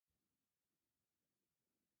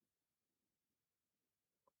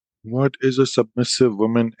What is a submissive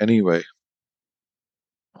woman anyway?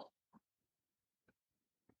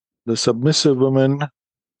 The submissive woman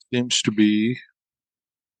seems to be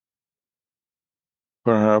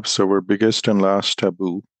perhaps our biggest and last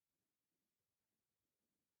taboo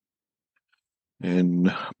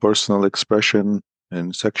in personal expression,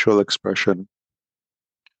 in sexual expression,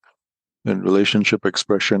 in relationship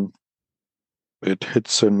expression. It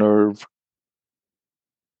hits a nerve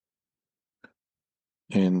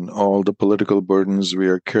in all the political burdens we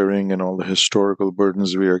are carrying and all the historical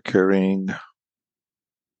burdens we are carrying.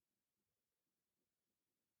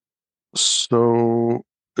 So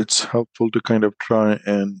it's helpful to kind of try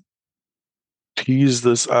and tease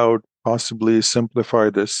this out, possibly simplify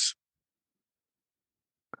this.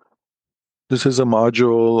 This is a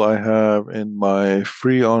module I have in my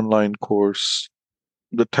free online course,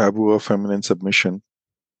 The Taboo of Feminine Submission.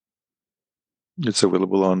 It's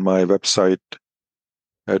available on my website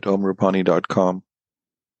at omrapani.com.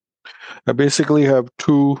 I basically have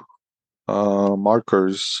two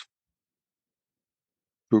markers,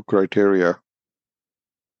 two criteria.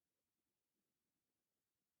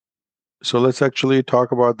 So let's actually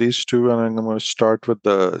talk about these two, and I'm going to start with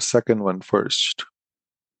the second one first.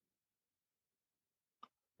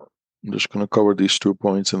 I'm just going to cover these 2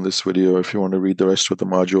 points in this video. If you want to read the rest of the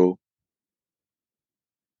module,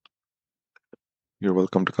 you're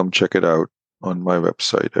welcome to come check it out on my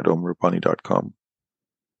website at omrapani.com.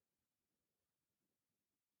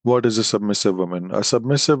 What is a submissive woman? A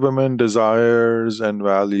submissive woman desires and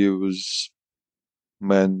values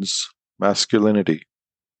men's masculinity,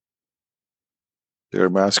 their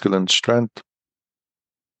masculine strength,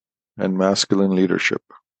 and masculine leadership.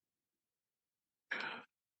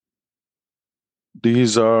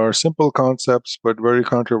 These are simple concepts, but very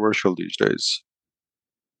controversial these days.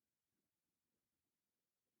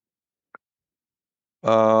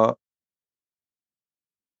 Uh,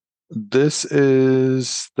 this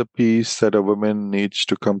is the piece that a woman needs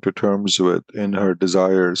to come to terms with in her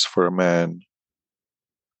desires for a man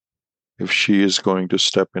if she is going to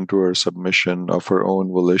step into her submission of her own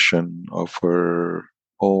volition, of her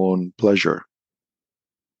own pleasure,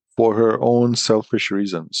 for her own selfish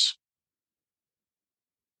reasons.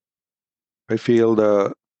 I feel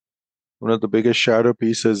that one of the biggest shadow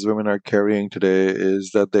pieces women are carrying today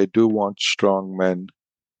is that they do want strong men.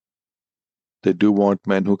 They do want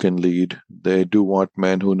men who can lead. They do want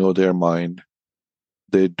men who know their mind.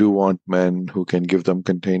 They do want men who can give them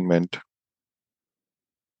containment.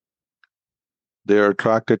 They are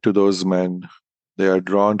attracted to those men. They are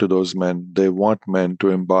drawn to those men. They want men to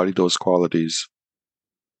embody those qualities.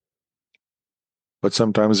 But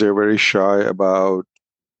sometimes they're very shy about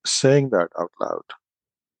saying that out loud.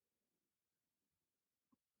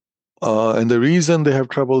 And the reason they have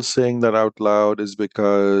trouble saying that out loud is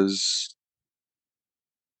because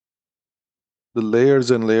the layers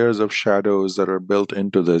and layers of shadows that are built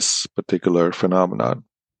into this particular phenomenon.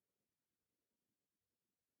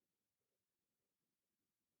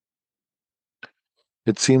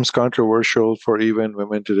 It seems controversial for even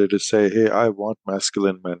women today to say, hey, I want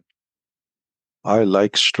masculine men. I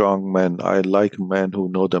like strong men. I like men who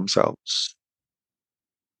know themselves.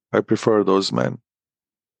 I prefer those men.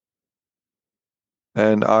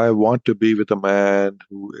 And I want to be with a man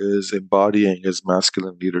who is embodying his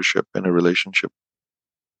masculine leadership in a relationship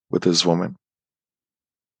with his woman.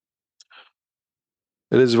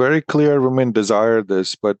 It is very clear women desire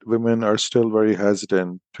this, but women are still very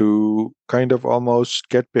hesitant to kind of almost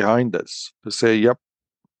get behind this, to say, yep,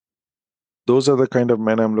 those are the kind of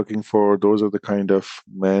men I'm looking for. Those are the kind of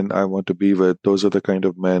men I want to be with. Those are the kind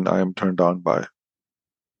of men I am turned on by.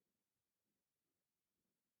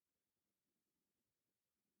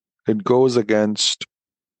 It goes against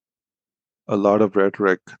a lot of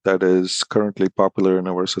rhetoric that is currently popular in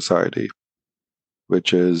our society,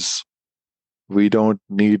 which is we don't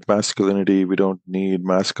need masculinity, we don't need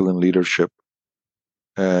masculine leadership,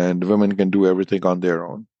 and women can do everything on their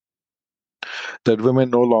own. That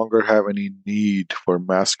women no longer have any need for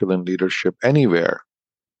masculine leadership anywhere,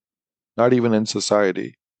 not even in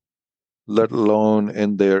society, let alone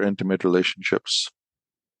in their intimate relationships.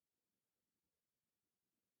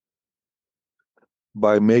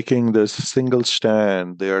 By making this single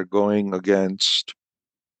stand, they are going against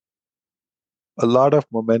a lot of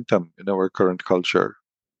momentum in our current culture,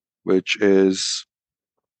 which is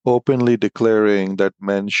openly declaring that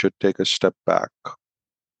men should take a step back,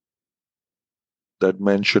 that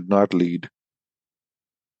men should not lead,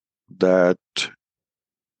 that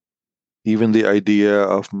even the idea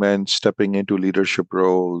of men stepping into leadership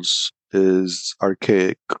roles is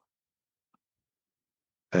archaic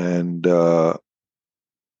and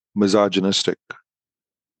misogynistic,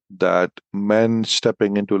 that men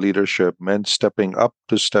stepping into leadership, men stepping up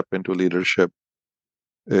to step into leadership,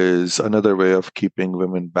 is another way of keeping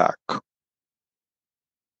women back.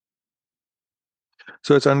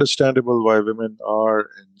 So it's understandable why women are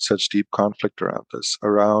in such deep conflict around this,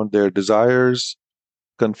 around their desires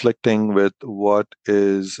conflicting with what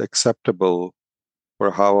is acceptable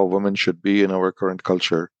for how a woman should be in our current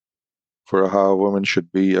culture, for how a woman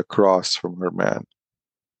should be across from her man,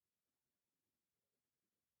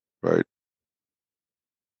 right?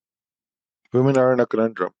 Women are in a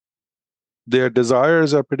conundrum. Their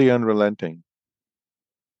desires are pretty unrelenting.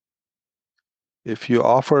 If you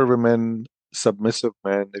offer women submissive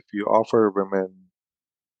men, if you offer women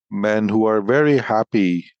men who are very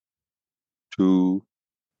happy to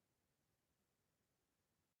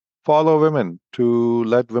follow women, to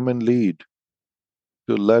let women lead,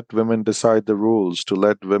 to let women decide the rules, to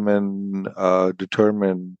let women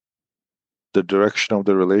determine the direction of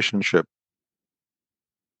the relationship,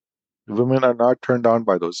 women are not turned on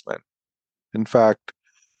by those men. In fact,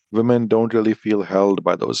 women don't really feel held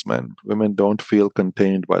by those men. Women don't feel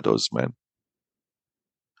contained by those men.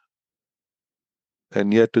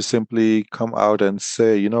 And yet to simply come out and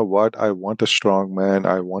say, you know what, I want a strong man.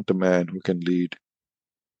 I want a man who can lead.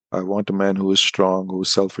 I want a man who is strong, who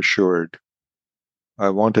is self assured. I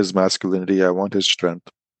want his masculinity. I want his strength.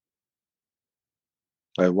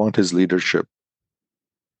 I want his leadership.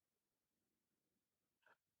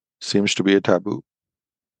 Seems to be a taboo.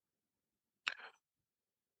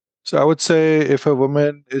 So I would say if a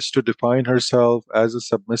woman is to define herself as a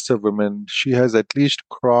submissive woman, she has at least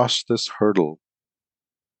crossed this hurdle.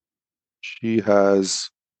 She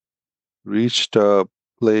has reached a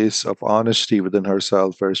place of honesty within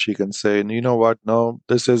herself where she can say, you know what? No,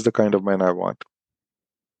 this is the kind of man I want.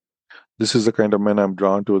 This is the kind of man I'm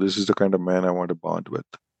drawn to. This is the kind of man I want to bond with.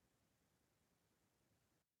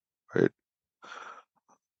 Right.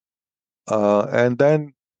 And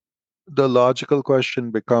then the logical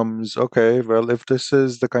question becomes, okay, well, if this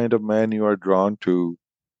is the kind of man you are drawn to,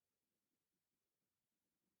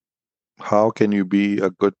 how can you be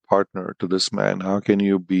a good partner to this man? How can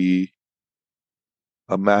you be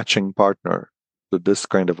a matching partner to this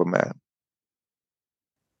kind of a man?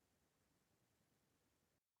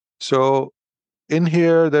 So in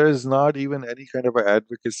here, there is not even any kind of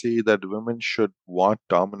advocacy that women should want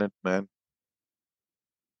dominant men.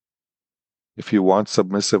 If you want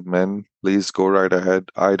submissive men, please go right ahead.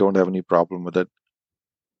 I don't have any problem with it.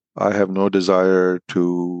 I have no desire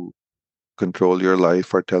to control your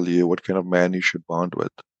life or tell you what kind of man you should bond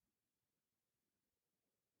with.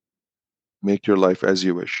 Make your life as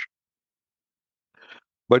you wish.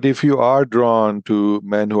 But if you are drawn to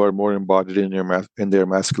men who are more embodied in in their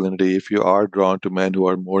masculinity, if you are drawn to men who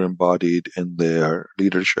are more embodied in their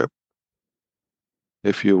leadership,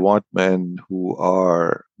 if you want men who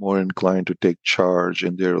are more inclined to take charge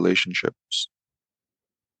in their relationships,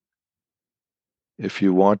 if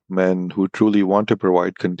you want men who truly want to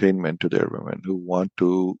provide containment to their women, who want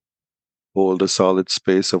to hold a solid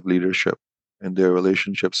space of leadership in their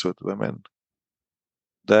relationships with women,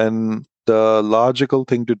 then the logical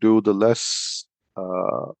thing to do, the less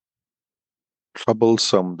uh,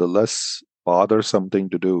 troublesome, the less bothersome thing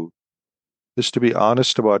to do, is to be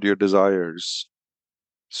honest about your desires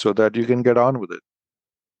so that you can get on with it.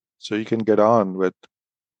 So you can get on with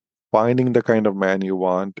finding the kind of man you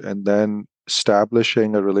want and then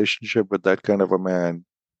establishing a relationship with that kind of a man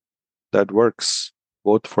that works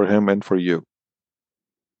both for him and for you,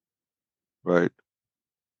 right?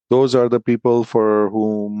 Those are the people for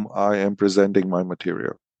whom I am presenting my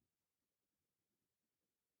material.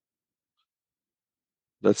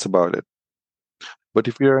 That's about it. But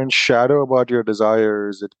if you're in shadow about your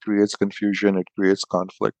desires, it creates confusion, it creates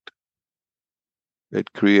conflict,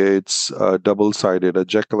 it creates a double sided, a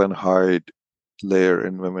Jekyll and Hyde layer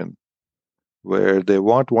in women, where they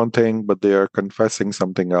want one thing, but they are confessing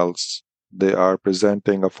something else. They are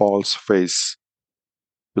presenting a false face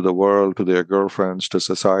to the world, to their girlfriends, to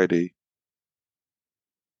society,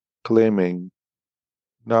 claiming,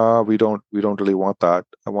 "No, we don't really want that.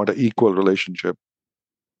 I want an equal relationship,"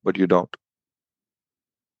 but you don't.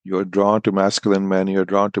 You're drawn to masculine men. You're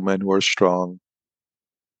drawn to men who are strong.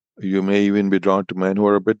 You may even be drawn to men who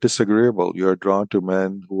are a bit disagreeable. You're drawn to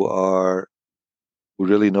men who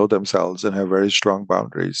really know themselves and have very strong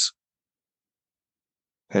boundaries,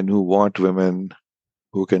 and who want women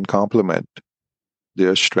who can complement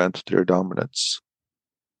their strength, their dominance.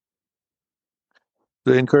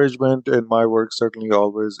 The encouragement in my work certainly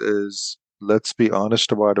always is, let's be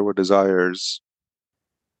honest about our desires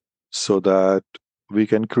so that we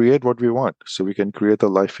can create what we want. So we can create the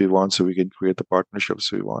life we want, so we can create the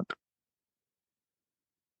partnerships we want.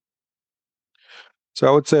 So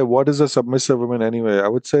I would say, what is a submissive woman anyway? I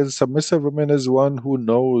would say the submissive woman is one who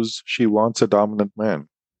knows she wants a dominant man.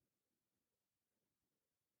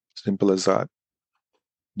 Simple as that.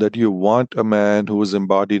 That you want a man who is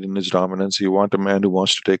embodied in his dominance. You want a man who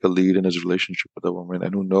wants to take a lead in his relationship with a woman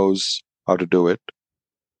and who knows how to do it,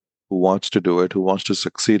 who wants to do it, who wants to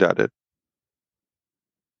succeed at it.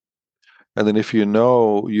 And then if you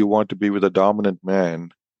know you want to be with a dominant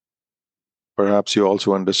man, perhaps you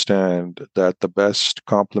also understand that the best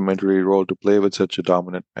complementary role to play with such a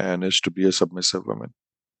dominant man is to be a submissive woman.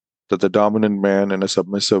 That the dominant man and a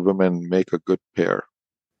submissive woman make a good pair.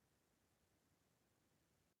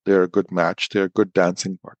 They're a good match. They're good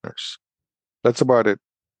dancing partners. That's about it.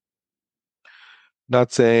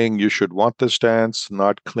 Not saying you should want this dance,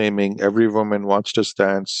 not claiming every woman wants this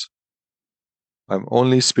dance. I'm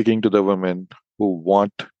only speaking to the women who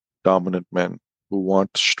want dominant men, who want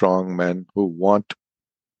strong men, who want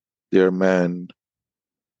their man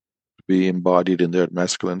to be embodied in their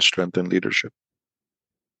masculine strength and leadership,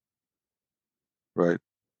 right?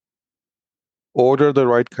 Order the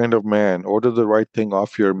right kind of man, order the right thing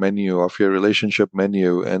off your menu, off your relationship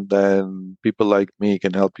menu, and then people like me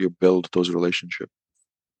can help you build those relationships.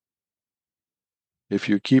 If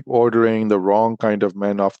you keep ordering the wrong kind of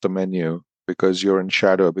men off the menu because you're in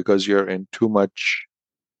shadow, because you're in too much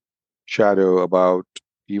shadow about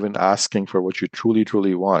even asking for what you truly,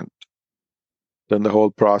 truly want, then the whole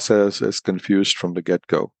process is confused from the get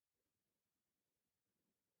go.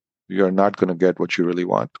 You're not going to get what you really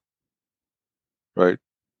want, right?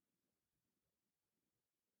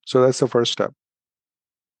 So that's the first step.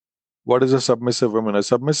 What is a submissive woman? A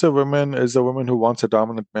submissive woman is a woman who wants a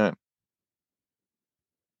dominant man,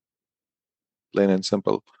 plain and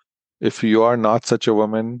simple. If you are not such a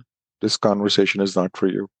woman, this conversation is not for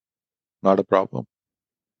you. Not a problem.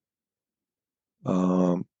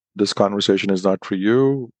 This conversation is not for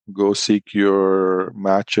you. Go seek your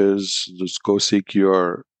matches. Just go seek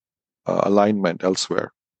your alignment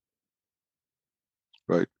elsewhere.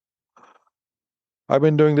 Right. I've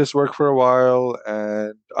been doing this work for a while,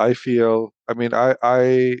 and I feel, I mean,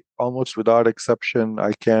 I almost without exception,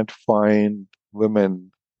 I can't find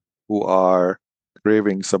women who are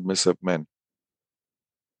craving submissive men.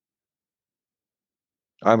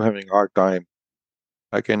 I'm having a hard time.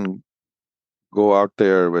 I can go out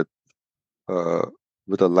there uh,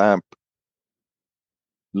 with a lamp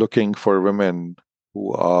looking for women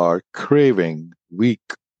who are craving weak,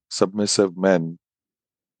 submissive men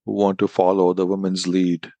who want to follow the woman's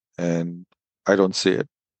lead, and I don't see it.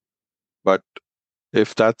 But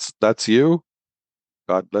if that's you,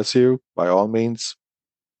 God bless you. By all means,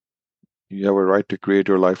 you have a right to create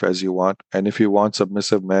your life as you want. And if you want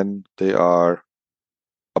submissive men, they are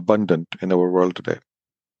abundant in our world today.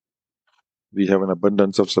 We have an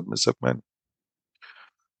abundance of submissive men.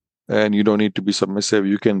 And you don't need to be submissive.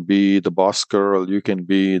 You can be the boss girl. You can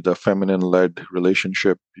be the feminine led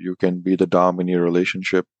relationship. You can be the dom in your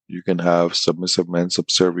relationship. You can have submissive men,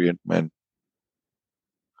 subservient men,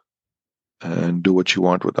 and do what you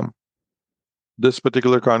want with them. This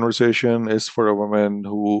particular conversation is for a woman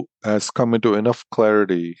who has come into enough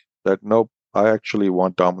clarity that nope, I actually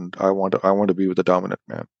want dominant. I want to be with a dominant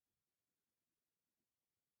man.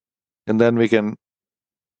 And then we can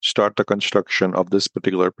start the construction of this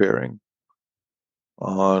particular pairing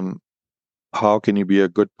on how can you be a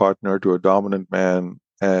good partner to a dominant man,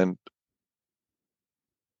 and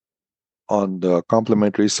on the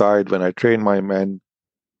complementary side, when I train my men,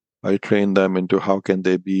 I train them into how can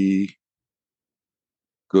they be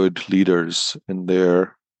good leaders in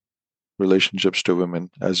their relationships to women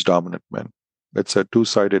as dominant men. It's a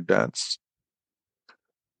two-sided dance.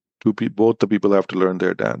 Both the people have to learn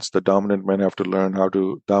their dance. The dominant men have to learn how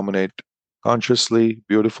to dominate consciously,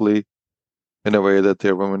 beautifully, in a way that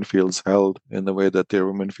their woman feels held, in a way that their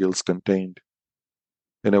woman feels contained,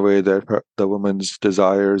 in a way that the woman's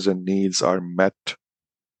desires and needs are met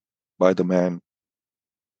by the man.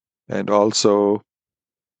 And also,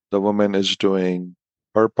 the woman is doing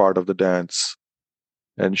her part of the dance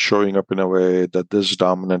and showing up in a way that this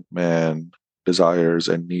dominant man desires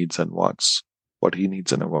and needs and wants what he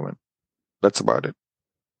needs in a woman. That's about it,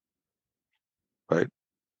 right?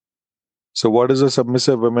 So, what is a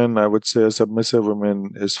submissive woman? I would say a submissive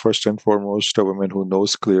woman is first and foremost a woman who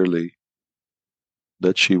knows clearly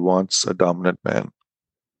that she wants a dominant man.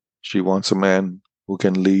 She wants a man who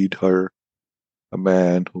can lead her, a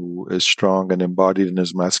man who is strong and embodied in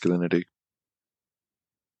his masculinity.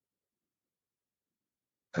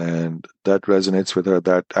 And that resonates with her.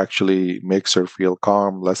 That actually makes her feel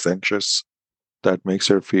calm, less anxious. That makes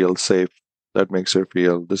her feel safe. That makes her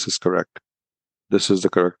feel this is correct. This is the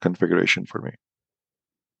correct configuration for me.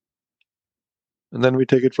 And then we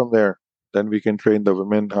take it from there. Then we can train the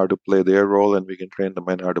women how to play their role, and we can train the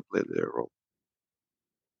men how to play their role.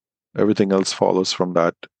 Everything else follows from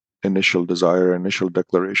that initial desire, initial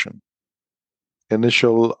declaration,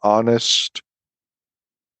 initial honest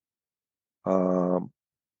um,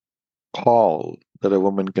 call that a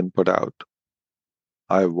woman can put out.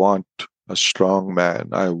 I want a strong man.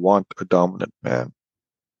 I want a dominant man.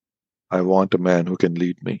 I want a man who can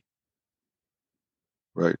lead me,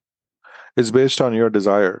 right? It's based on your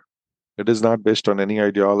desire. It is not based on any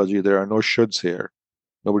ideology. There are no shoulds here.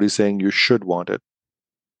 Nobody's saying you should want it.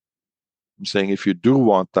 I'm saying if you do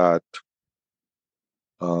want that,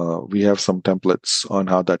 we have some templates on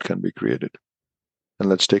how that can be created. And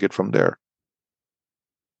let's take it from there.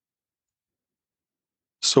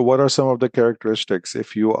 So, what are some of the characteristics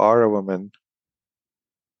if you are a woman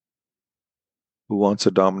who wants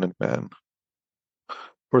a dominant man?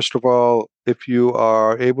 First of all, if you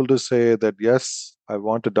are able to say that, yes, I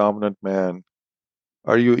want a dominant man,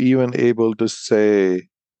 are you even able to say,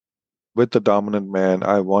 with the dominant man,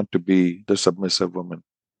 I want to be the submissive woman?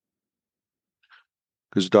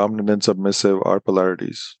 Because dominant and submissive are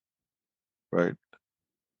polarities, right?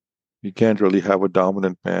 You can't really have a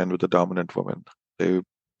dominant man with a dominant woman. They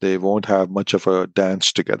they won't have much of a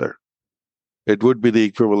dance together. It would be the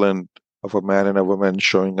equivalent of a man and a woman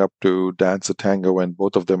showing up to dance a tango and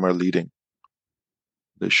both of them are leading.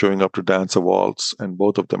 They're showing up to dance a waltz and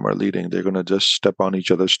both of them are leading. They're going to just step on each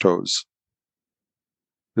other's toes.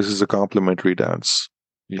 This is a complementary dance.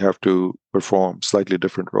 You have to perform slightly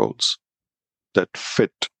different roles that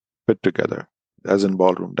fit together, as in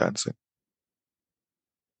ballroom dancing.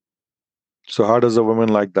 So how does a woman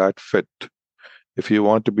like that fit? If you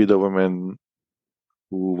want to be the woman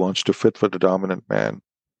who wants to fit for the dominant man,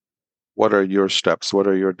 what are your steps? What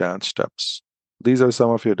are your dance steps? These are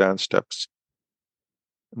some of your dance steps.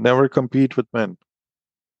 Never compete with men.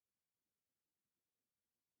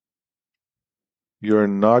 You're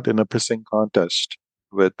not in a pissing contest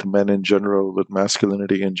with men in general, with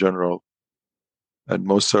masculinity in general, and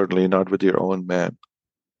most certainly not with your own man.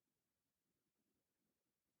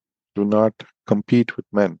 Do not compete with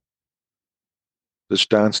men. This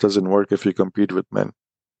dance doesn't work if you compete with men,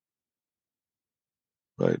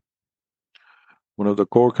 right? One of the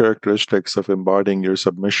core characteristics of embodying your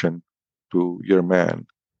submission to your man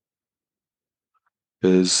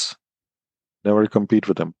is never compete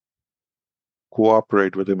with him.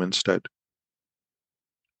 Cooperate with him instead.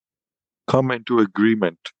 Come into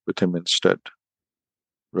agreement with him instead,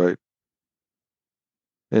 right?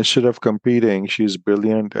 Instead of competing, she's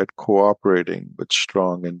brilliant at cooperating with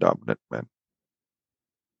strong and dominant men.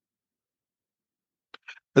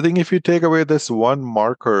 I think if you take away this one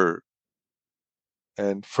marker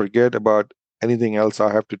and forget about anything else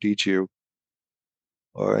I have to teach you,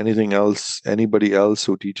 or anything else anybody else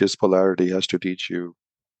who teaches polarity has to teach you,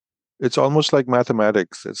 it's almost like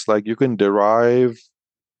mathematics. It's like you can derive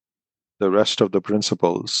the rest of the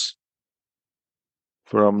principles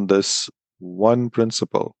from this one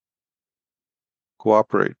principle.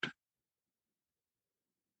 Cooperate.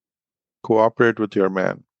 Cooperate with your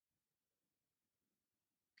man,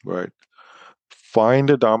 right? Find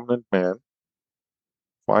a dominant man.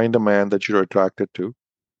 Find a man that you're attracted to.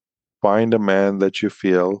 Find a man that you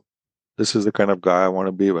feel this is the kind of guy I want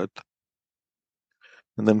to be with.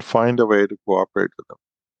 And then find a way to cooperate with them.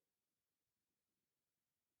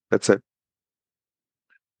 That's it.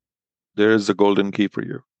 There is the golden key for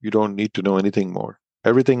you. You don't need to know anything more.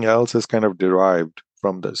 Everything else is kind of derived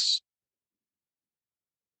from this,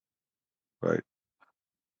 right?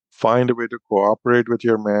 Find a way to cooperate with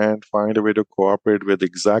your man. Find a way to cooperate with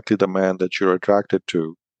exactly the man that you're attracted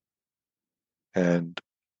to. And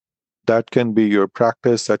that can be your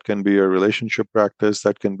practice. That can be your relationship practice.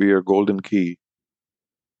 That can be your golden key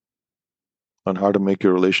on how to make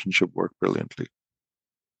your relationship work brilliantly.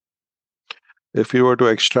 If you were to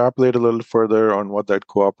extrapolate a little further on what that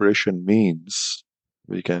cooperation means,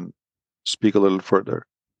 we can speak a little further,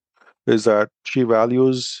 is that she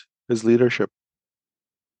values his leadership,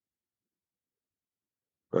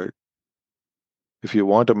 right? If you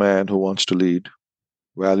want a man who wants to lead,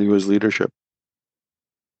 value his leadership.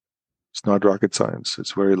 It's not rocket science,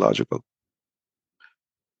 it's very logical.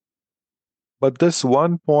 But this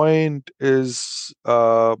one point is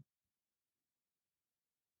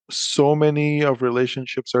so many of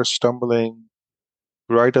relationships are stumbling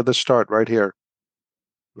right at the start, right here,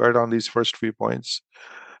 right on these first few points.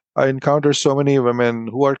 I encounter so many women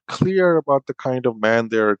who are clear about the kind of man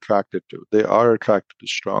they're attracted to. They are attracted to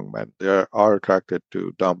strong men. Are attracted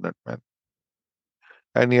to dominant men.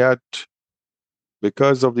 And yet,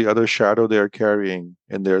 because of the other shadow they are carrying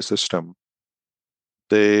in their system,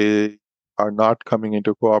 they are not coming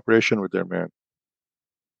into cooperation with their man.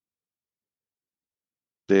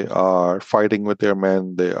 They are fighting with their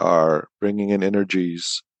men. They are bringing in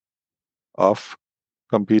energies of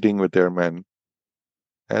competing with their men,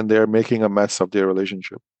 and they're making a mess of their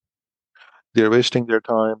relationship. They're wasting their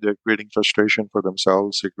time. They're creating frustration for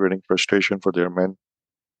themselves. They're creating frustration for their men.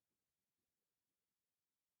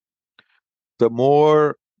 The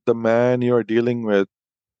more the man you're dealing with,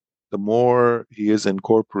 the more he is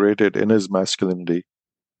incorporated in his masculinity,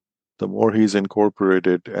 the more he's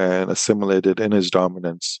incorporated and assimilated in his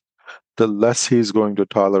dominance, the less he's going to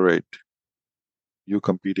tolerate you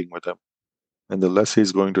competing with him, and the less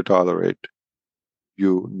he's going to tolerate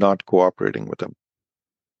you not cooperating with him.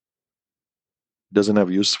 Doesn't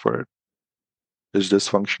have use for it. Is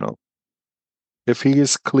dysfunctional. If he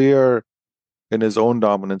is clear in his own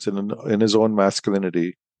dominance and in his own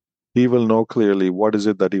masculinity, he will know clearly what is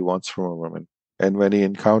it that he wants from a woman. And when he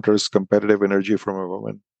encounters competitive energy from a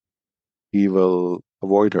woman, he will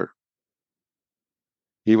avoid her.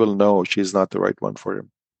 He will know she's not the right one for him.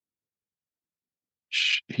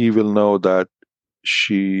 He will know that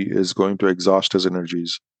she is going to exhaust his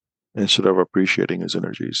energies instead of appreciating his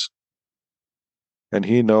energies. And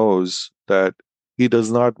he knows that he does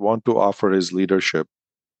not want to offer his leadership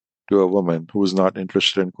to a woman who is not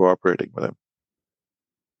interested in cooperating with him.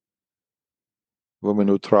 A woman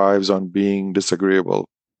who thrives on being disagreeable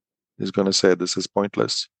is going to say, this is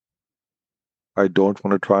pointless. I don't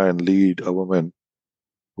want to try and lead a woman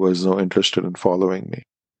who has no interest in following me.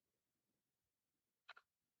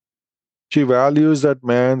 She values that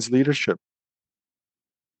man's leadership,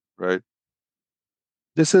 right?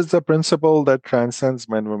 This is the principle that transcends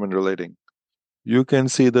men women relating. You can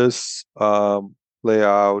see this play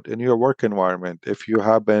out in your work environment. If you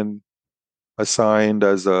have been assigned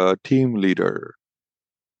as a team leader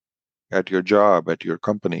at your job, at your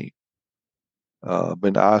company,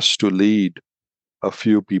 been asked to lead a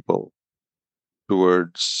few people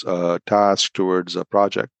towards a task, towards a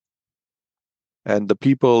project, and the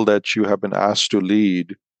people that you have been asked to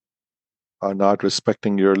lead are not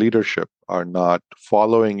respecting your leadership, are not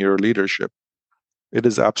following your leadership, it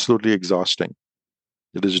is absolutely exhausting.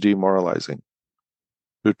 It is demoralizing.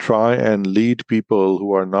 To try and lead people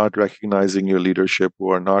who are not recognizing your leadership, who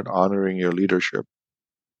are not honoring your leadership,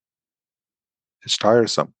 is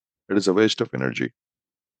tiresome. It is a waste of energy.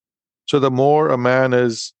 So, the more a man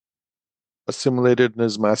is assimilated in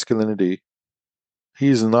his masculinity,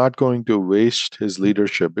 he's not going to waste his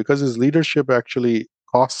leadership because his leadership actually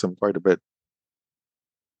costs him quite a bit.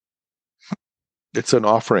 It's an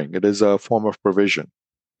offering, it is a form of provision,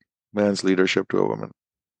 man's leadership to a woman.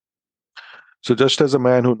 So, just as a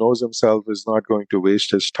man who knows himself is not going to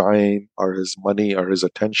waste his time or his money or his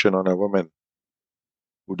attention on a woman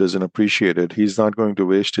who doesn't appreciate it, he's not going to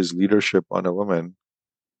waste his leadership on a woman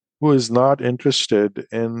who is not interested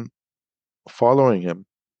in following him,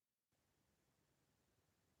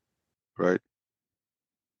 right?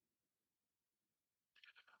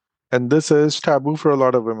 And this is taboo for a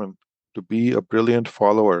lot of women to be a brilliant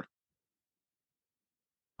follower.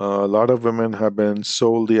 A lot of women have been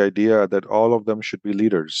sold the idea that all of them should be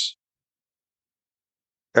leaders.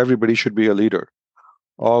 Everybody should be a leader.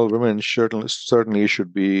 All women certainly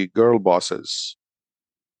should be girl bosses,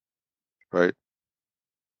 right?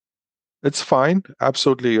 It's fine,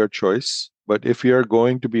 absolutely your choice. But if you're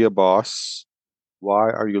going to be a boss,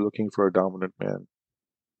 why are you looking for a dominant man?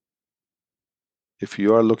 If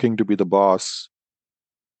you are looking to be the boss,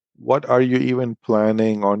 what are you even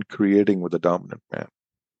planning on creating with a dominant man?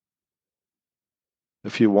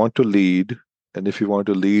 If you want to lead, and if you want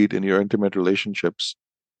to lead in your intimate relationships,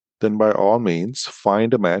 then by all means,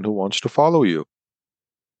 find a man who wants to follow you.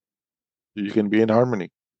 You can be in harmony.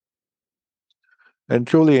 And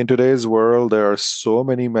truly, in today's world, there are so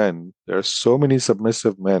many men, there are so many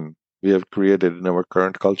submissive men we have created in our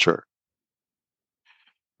current culture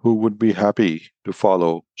who would be happy to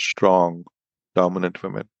follow strong, dominant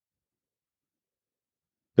women.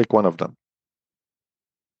 Pick one of them.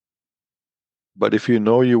 But if you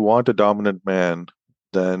know you want a dominant man,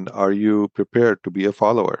 then are you prepared to be a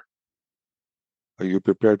follower? Are you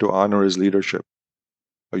prepared to honor his leadership?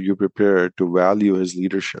 Are you prepared to value his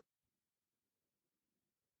leadership?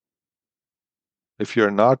 If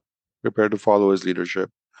you're not prepared to follow his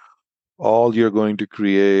leadership, all you're going to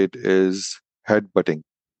create is headbutting,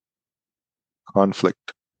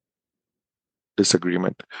 conflict,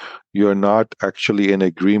 disagreement. You're not actually in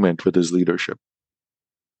agreement with his leadership,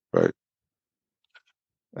 right?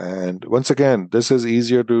 And once again, this is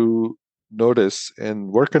easier to notice in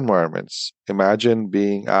work environments. Imagine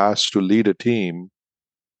being asked to lead a team,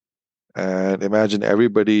 and imagine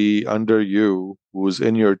everybody under you who's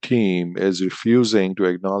in your team is refusing to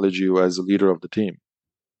acknowledge you as the leader of the team.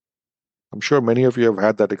 I'm sure many of you have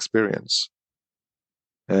had that experience,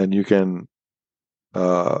 and you can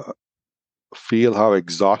uh, feel how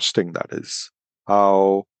exhausting that is,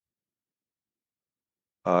 how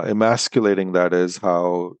emasculating that is,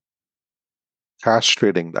 how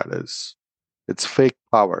castrating that is. It's fake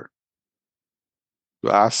power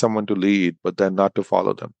to ask someone to lead, but then not to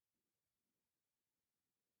follow them.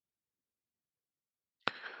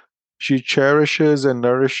 She cherishes and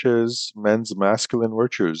nourishes men's masculine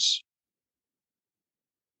virtues.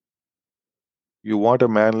 You want a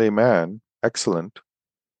manly man, excellent.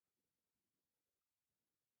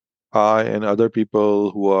 I and other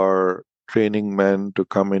people who are training men to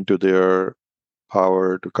come into their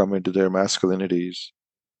power, to come into their masculinities,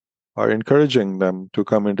 are encouraging them to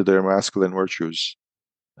come into their masculine virtues.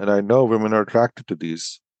 And I know women are attracted to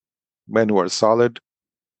these men who are solid,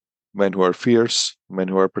 men who are fierce, men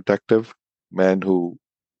who are protective, men who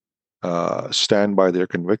stand by their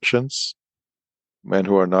convictions, men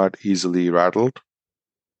who are not easily rattled,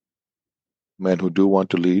 men who do want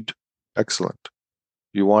to lead. Excellent.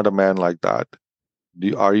 You want a man like that.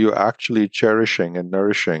 Are you actually cherishing and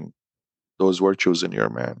nourishing those virtues in your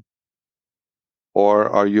man? Or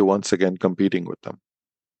are you once again competing with them?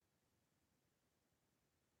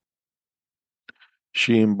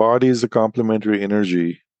 She embodies the complementary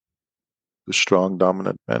energy to strong,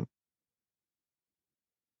 dominant men.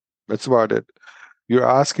 That's about it. You're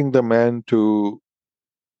asking the man to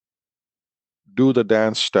do the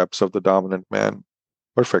dance steps of the dominant man.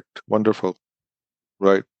 Perfect. Wonderful.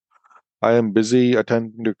 Right. I'm busy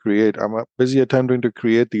attempting to create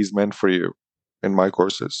these men for you in my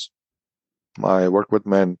courses. My work with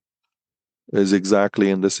men is exactly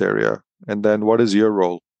in this area. And then what is your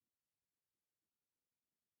role?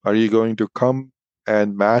 Are you going to come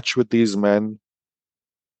and match with these men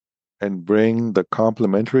and bring the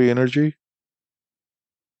complementary energy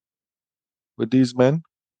with these men?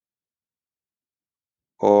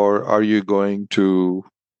 Or are you going to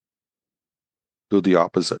do the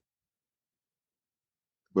opposite?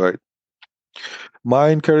 Right. My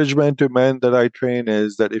encouragement to men that I train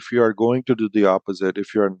is that if you are going to do the opposite,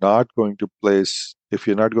 if you're not going to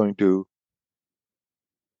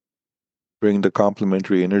bring the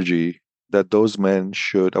complementary energy, that those men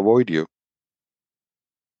should avoid you.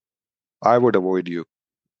 I would avoid you,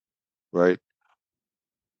 right?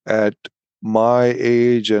 At my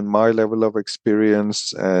age and my level of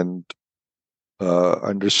experience and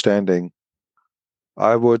understanding,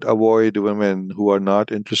 I would avoid women who are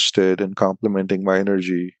not interested in complementing my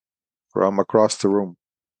energy from across the room.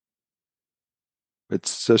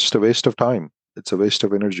 It's just a waste of time. It's a waste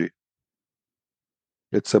of energy.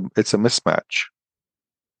 It's a mismatch.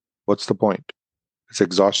 What's the point? It's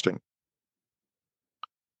exhausting.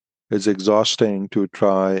 It's exhausting to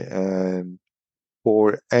try and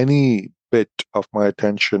pour any bit of my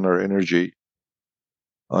attention or energy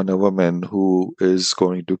on a woman who is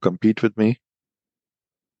going to compete with me,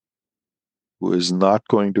 who is not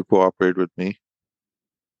going to cooperate with me,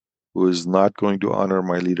 who is not going to honor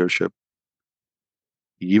my leadership,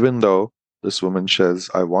 even though this woman says,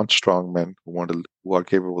 I want strong men who are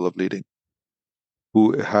capable of leading,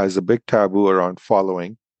 who has a big taboo around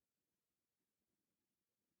following,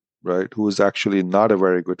 right? Who is actually not a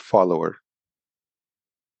very good follower.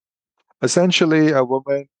 Essentially, a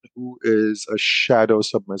woman who is a shadow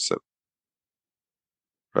submissive,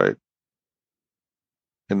 right?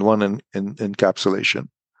 In one encapsulation.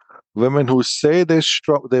 Women who say they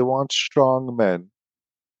want strong men,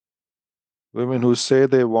 women who say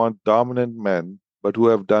they want dominant men, but who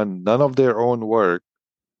have done none of their own work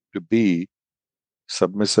to be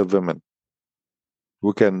submissive women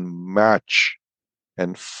who can match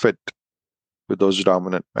and fit with those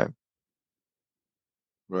dominant men,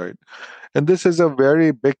 right? And this is a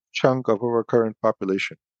very big chunk of our current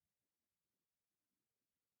population.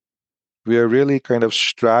 We are really kind of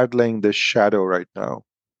straddling this shadow right now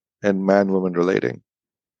in man woman relating,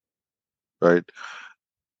 right?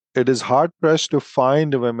 It is hard pressed to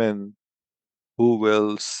find women who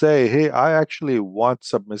will say, hey, I actually want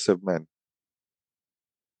submissive men.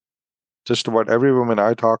 Just about every woman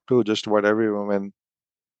I talk to, just about every woman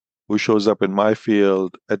who shows up in my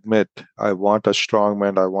field admit, I want a strong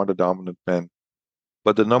man, I want a dominant man.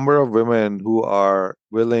 But the number of women who are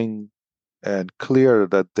willing and clear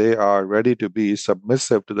that they are ready to be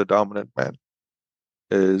submissive to the dominant man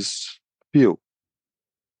is few.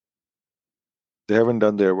 They haven't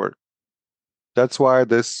done their work. That's why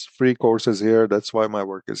this free course is here. That's why my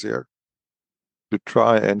work is here, to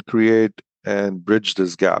try and create and bridge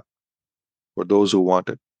this gap for those who want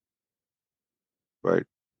it, right?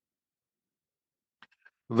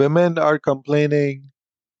 Women are complaining,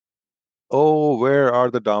 oh, where are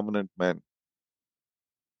the dominant men?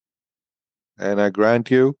 And I grant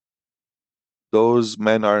you, those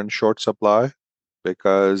men are in short supply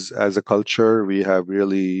because as a culture, we have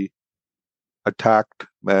really attacked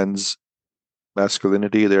men's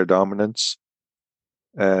masculinity, their dominance,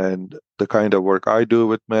 and the kind of work I do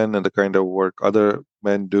with men and the kind of work other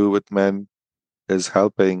men do with men is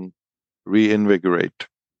helping reinvigorate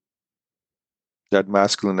that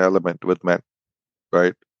masculine element with men,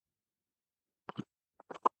 right?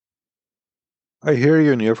 I hear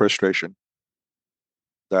you in your frustration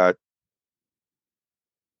that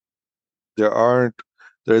there aren't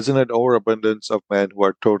there isn't an overabundance of men who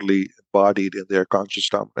are totally embodied in their conscious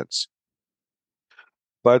dominance.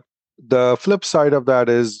 But the flip side of that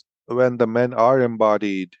is when the men are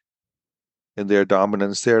embodied in their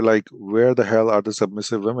dominance, they're like, where the hell are the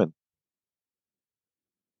submissive women?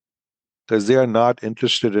 Because they are not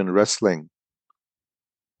interested in wrestling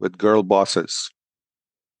with girl bosses.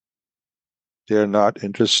 They are not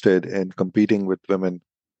interested in competing with women.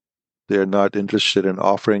 They are not interested in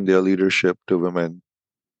offering their leadership to women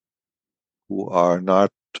who are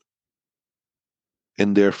not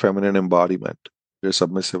in their feminine embodiment, their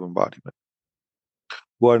submissive embodiment,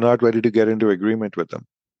 who are not ready to get into agreement with them,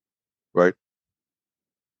 right?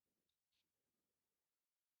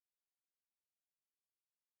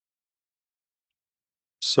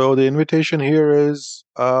 So the invitation here is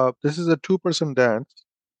this is a two-person dance.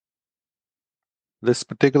 This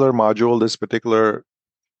particular module, this particular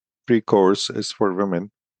free course is for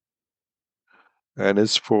women and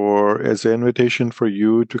is for as an invitation for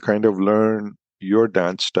you to kind of learn your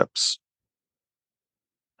dance steps.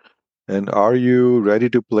 And are you ready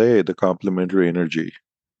to play the complementary energy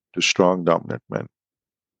to strong dominant men?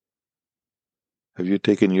 Have you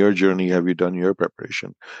taken your journey? Have you done your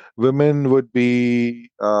preparation? Women would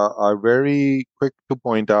be are very quick to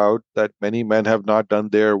point out that many men have not done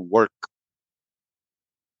their work.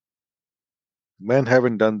 Men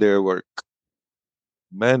haven't done their work.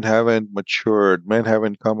 Men haven't matured. Men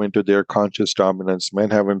haven't come into their conscious dominance. Men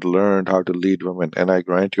haven't learned how to lead women. And I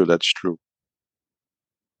grant you that's true.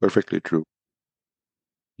 Perfectly true.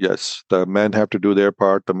 Yes, the men have to do their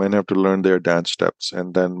part. The men have to learn their dance steps.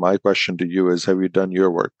 And then my question to you is, have you done your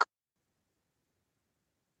work?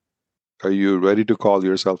 Are you ready to call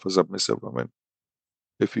yourself a submissive woman?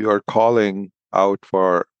 If you are calling out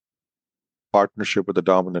for partnership with a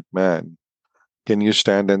dominant man, can you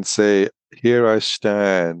stand and say, here I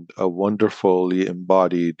stand, a wonderfully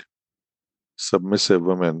embodied, submissive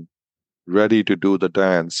woman, ready to do the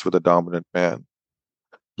dance with a dominant man?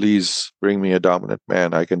 Please bring me a dominant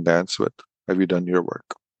man I can dance with. Have you done your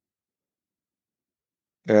work?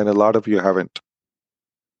 And a lot of you haven't,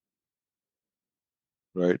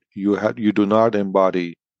 right? You do not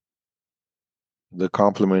embody the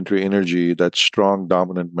complementary energy that strong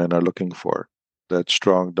dominant men are looking for. That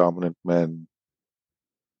strong dominant men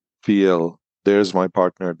feel, there's my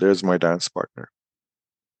partner, there's my dance partner.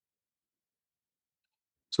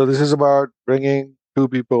 So this is about bringing two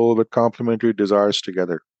people with complementary desires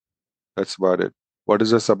together. That's about it. What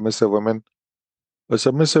is a submissive woman? A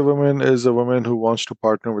submissive woman is a woman who wants to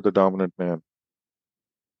partner with a dominant man.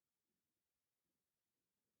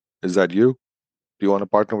 Is that you? Do you want to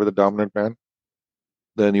partner with a dominant man?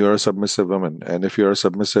 Then you're a submissive woman. And if you're a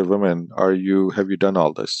submissive woman, have you done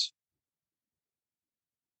all this?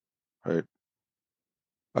 Right?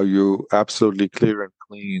 Are you absolutely clear and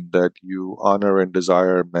clean that you honor and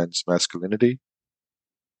desire men's masculinity,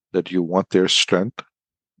 that you want their strength,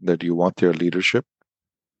 that you want their leadership?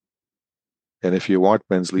 And if you want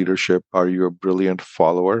men's leadership, are you a brilliant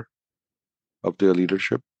follower of their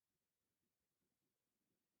leadership?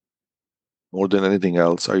 More than anything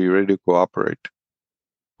else, are you ready to cooperate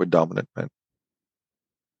with dominant men?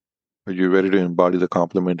 Are you ready to embody the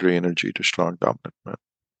complementary energy to strong dominant men?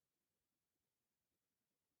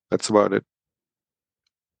 That's about it.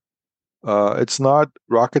 It's not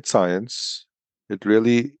rocket science. It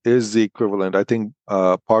really is the equivalent. I think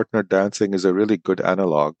partner dancing is a really good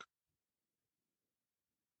analog.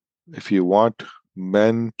 If you want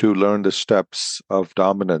men to learn the steps of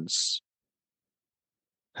dominance,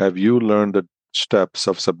 have you learned the steps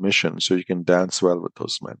of submission so you can dance well with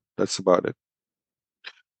those men? That's about it.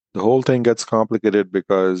 The whole thing gets complicated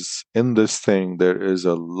because in this thing, there is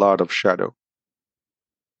a lot of shadow.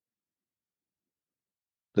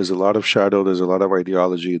 There's a lot of shadow, there's a lot of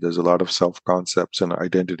ideology, there's a lot of self concepts and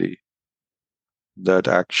identity that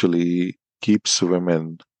actually keeps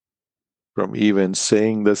women from even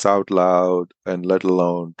saying this out loud and let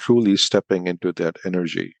alone truly stepping into that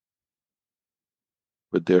energy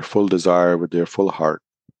with their full desire, with their full heart,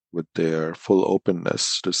 with their full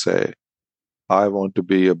openness to say, I want to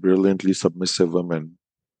be a brilliantly submissive woman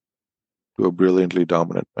to a brilliantly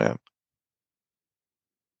dominant man.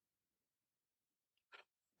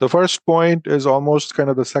 The first point is almost kind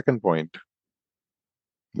of the second point.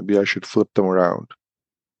 Maybe I should flip them around.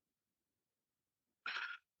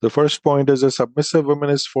 The first point is a submissive woman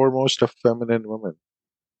is foremost a feminine woman.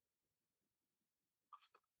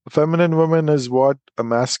 A feminine woman is what a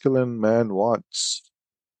masculine man wants.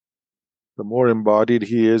 The more embodied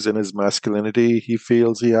he is in his masculinity, he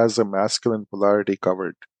feels he has a masculine polarity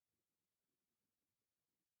covered.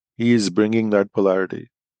 He is bringing that polarity.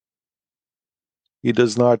 He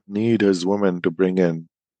does not need his woman to bring in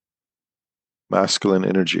masculine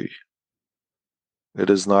energy. It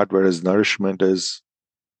is not where his nourishment is.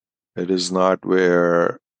 It is not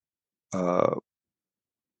where, uh,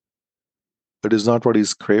 it is not what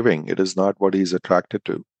he's craving. It is not what he's attracted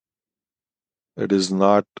to. It is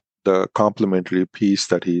not the complementary piece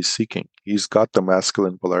that he's seeking. He's got the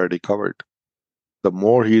masculine polarity covered. The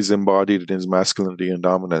more he's embodied in his masculinity and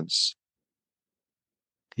dominance,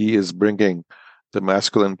 he is bringing the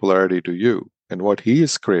masculine polarity to you. And what he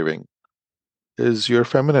is craving is your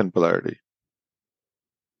feminine polarity,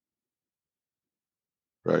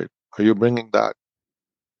 right? Are you bringing that?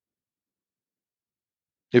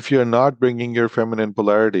 If you're not bringing your feminine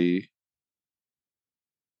polarity,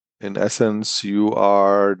 in essence, you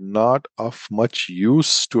are not of much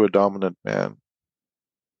use to a dominant man.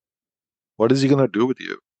 What is he going to do with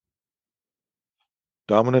you?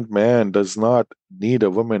 Dominant man does not need a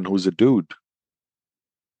woman who's a dude.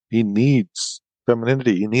 He needs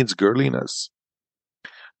femininity. He needs girliness.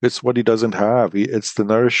 It's what he doesn't have. It's the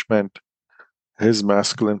nourishment his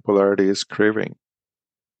masculine polarity is craving,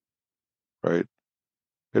 right?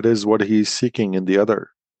 It is what he's seeking in the other.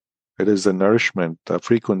 It is the nourishment, the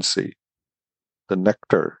frequency, the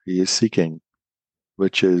nectar he is seeking,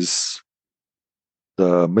 which is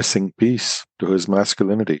the missing piece to his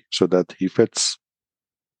masculinity so that he fits,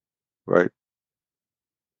 right?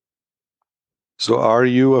 So, are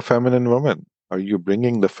you a feminine woman? Are you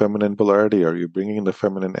bringing the feminine polarity? Are you bringing the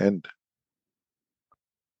feminine end?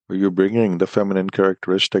 Are you bringing the feminine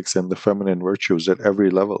characteristics and the feminine virtues at every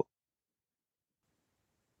level?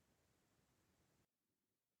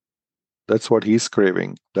 That's what he's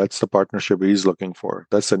craving. That's the partnership he's looking for.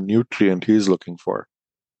 That's a nutrient he's looking for,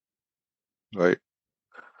 right?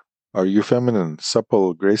 Are you feminine,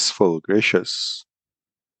 supple, graceful, gracious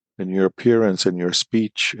in your appearance, in your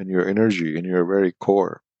speech, in your energy, in your very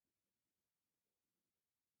core?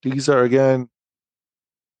 These are, again,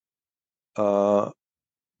 uh,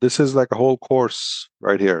 this is like a whole course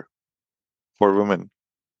right here for women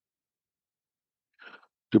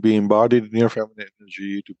to be embodied in your feminine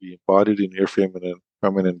energy, to be embodied in your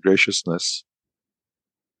feminine graciousness,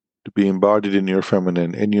 to be embodied in your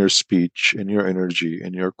feminine, in your speech, in your energy,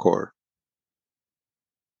 in your core.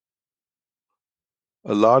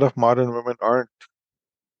 A lot of modern women aren't,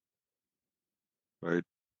 right?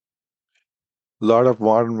 A lot of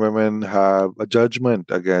modern women have a judgment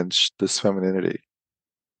against this femininity.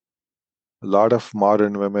 A lot of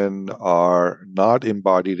modern women are not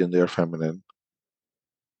embodied in their feminine,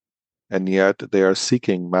 and yet they are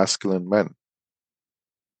seeking masculine men.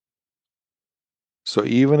 So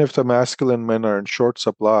even if the masculine men are in short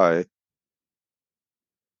supply,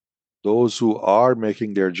 those who are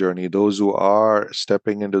making their journey, those who are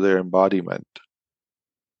stepping into their embodiment,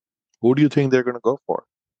 who do you think they're going to go for?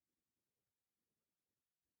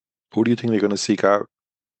 Who do you think they're going to seek out?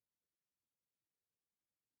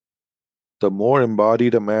 The more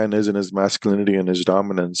embodied a man is in his masculinity and his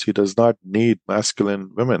dominance, he does not need masculine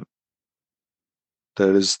women.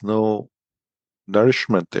 There is no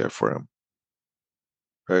nourishment there for him,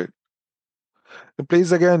 right? And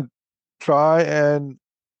please, again, try and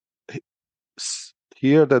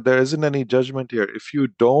hear that there isn't any judgment here. If you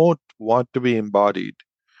don't want to be embodied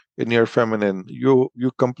in your feminine, you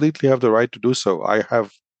completely have the right to do so. I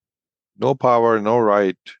have no power, no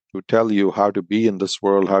right to tell you how to be in this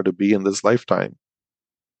world, how to be in this lifetime,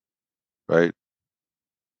 right?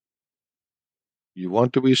 You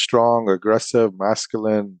want to be strong, aggressive,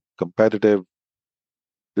 masculine, competitive,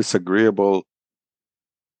 disagreeable.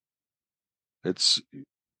 It's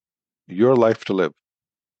your life to live.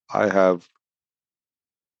 I have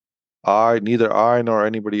I neither I nor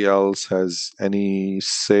anybody else has any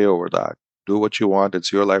say over that. Do what you want,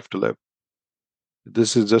 it's your life to live.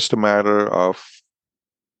 This is just a matter of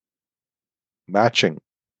matching,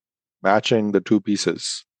 matching the two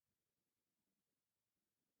pieces,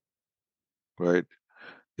 right?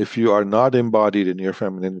 If you are not embodied in your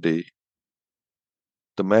femininity,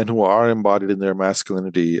 the men who are embodied in their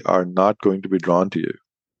masculinity are not going to be drawn to you.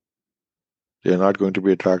 They are not going to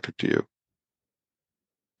be attracted to you.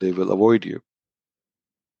 They will avoid you.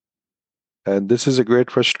 And this is a great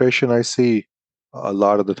frustration I see a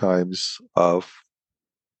lot of the times of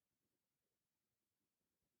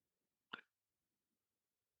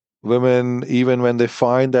women, even when they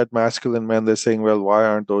find that masculine men, they're saying, well, why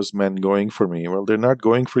aren't those men going for me? Well, they're not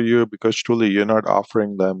going for you because truly you're not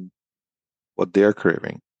offering them what they're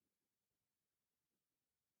craving,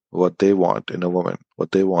 what they want in a woman,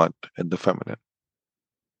 what they want in the feminine.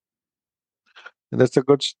 And that's a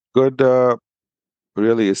good,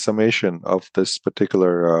 really summation of this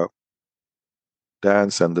particular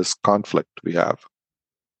dance and this conflict we have,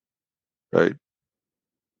 right?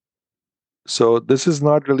 So this is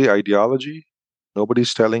not really ideology.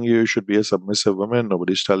 Nobody's telling you should be a submissive woman.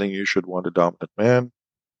 Nobody's telling you should want a dominant man.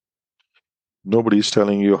 Nobody's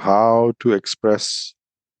telling you how to express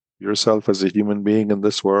yourself as a human being in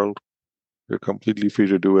this world. You're completely free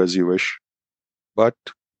to do as you wish. But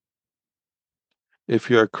if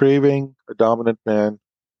you're craving a dominant man,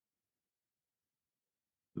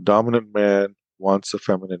 the dominant man wants a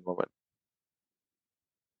feminine woman.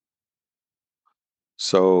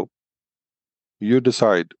 So you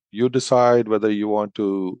decide. You decide whether you want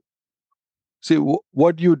to see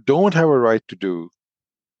what you don't have a right to do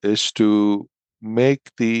is to make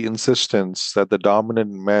the insistence that the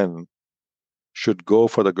dominant men should go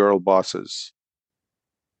for the girl bosses.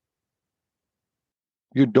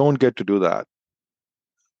 You don't get to do that.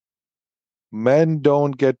 Men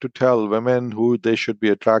don't get to tell women who they should be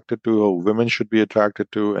attracted to, who women should be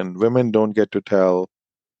attracted to, and women don't get to tell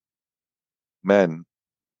men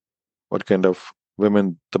what kind of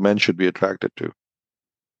women the men should be attracted to,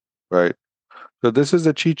 right? So this is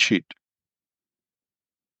a cheat sheet.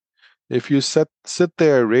 If you sit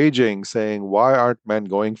there raging, saying, "Why aren't men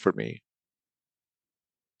going for me?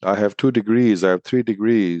 I have 2 degrees, I have 3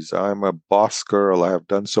 degrees, I'm a boss girl, I have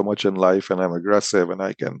done so much in life, and I'm aggressive, and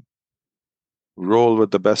I can roll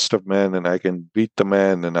with the best of men, and I can beat the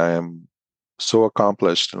men, and I am so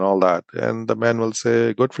accomplished and all that." And the men will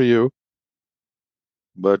say, "Good for you,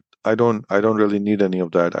 but I don't really need any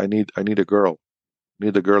of that. I need a girl. I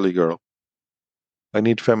need a girly girl. I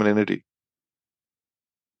need femininity.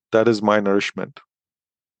 That is my nourishment."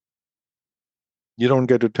 You don't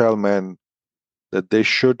get to tell men that they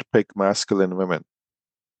should pick masculine women.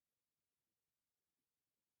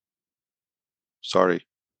 Sorry.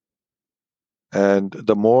 And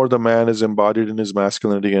the more the man is embodied in his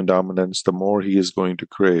masculinity and dominance, the more he is going to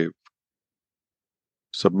crave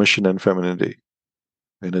submission and femininity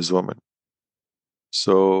in his woman.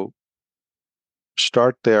 So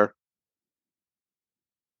start there.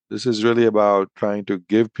 This is really about trying to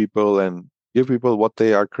give people what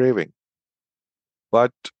they are craving,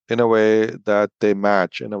 but in a way that they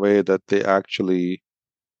match, in a way that they actually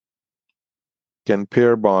can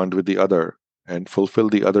pair bond with the other and fulfill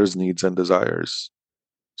the other's needs and desires.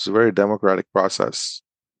 It's a very democratic process.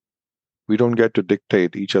 We don't get to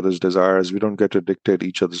dictate each other's desires. We don't get to dictate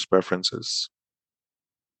each other's preferences.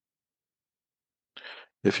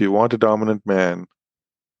 If you want a dominant man,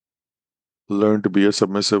 learn to be a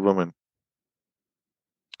submissive woman,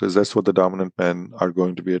 because that's what the dominant men are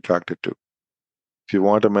going to be attracted to. If you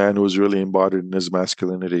want a man who is really embodied in his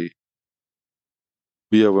masculinity,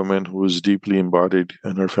 be a woman who is deeply embodied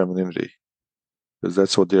in her femininity, because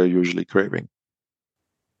that's what they are usually craving.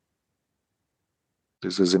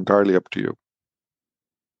 This is entirely up to you.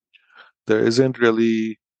 There isn't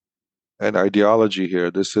really an ideology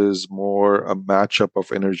here. This is more a matchup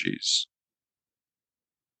of energies.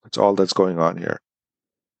 That's all that's going on here.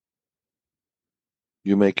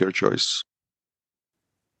 You make your choice.